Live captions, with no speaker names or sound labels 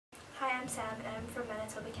I'm Sam and I'm from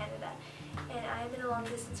Manitoba, Canada, and I'm in a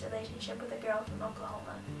long-distance relationship with a girl from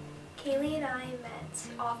Oklahoma. Kaylee and I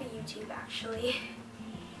met off of YouTube, actually.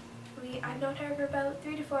 I've known her for about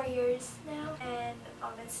 3 to 4 years now, and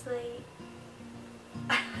honestly,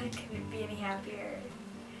 I couldn't be any happier.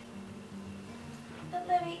 But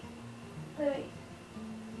let me.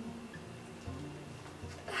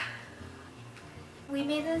 We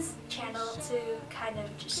made this channel to kind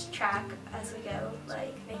of just track as we go,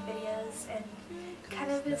 like make videos, and kind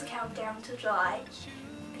of as a countdown to July,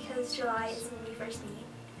 because July is when we first meet.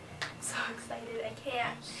 I'm so excited, I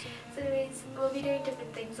can't. So anyways, we'll be doing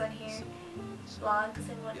different things on here, vlogs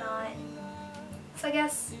and whatnot. So I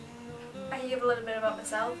guess I can give a little bit about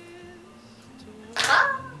myself.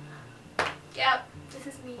 Yep, this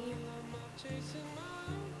is me.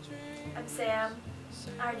 I'm Sam.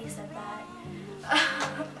 I already said that.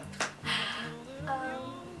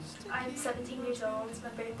 I'm 17 years old. My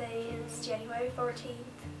birthday is January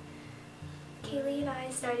 14th. Kaylee and I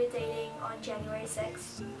started dating on January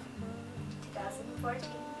 6th, 2014.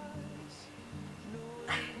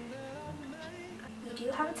 We do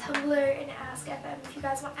have a Tumblr and Ask FM if you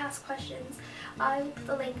guys want to ask questions. I will put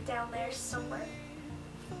the link down there somewhere.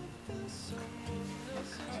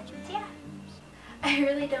 And yeah, I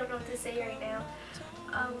really don't know what to say right now.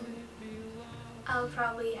 I'll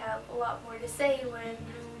probably have a lot more to say when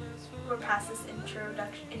we're past this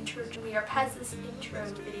we are past this intro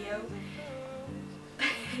video.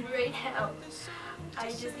 Right now, I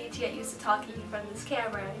just need to get used to talking in front of this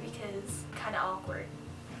camera because it's kind of awkward.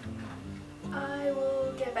 I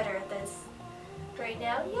will get better at this. Right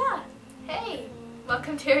now, yeah. Hey,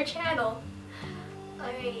 welcome to our channel.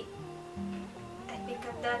 Alright, I think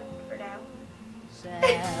I'm done for now.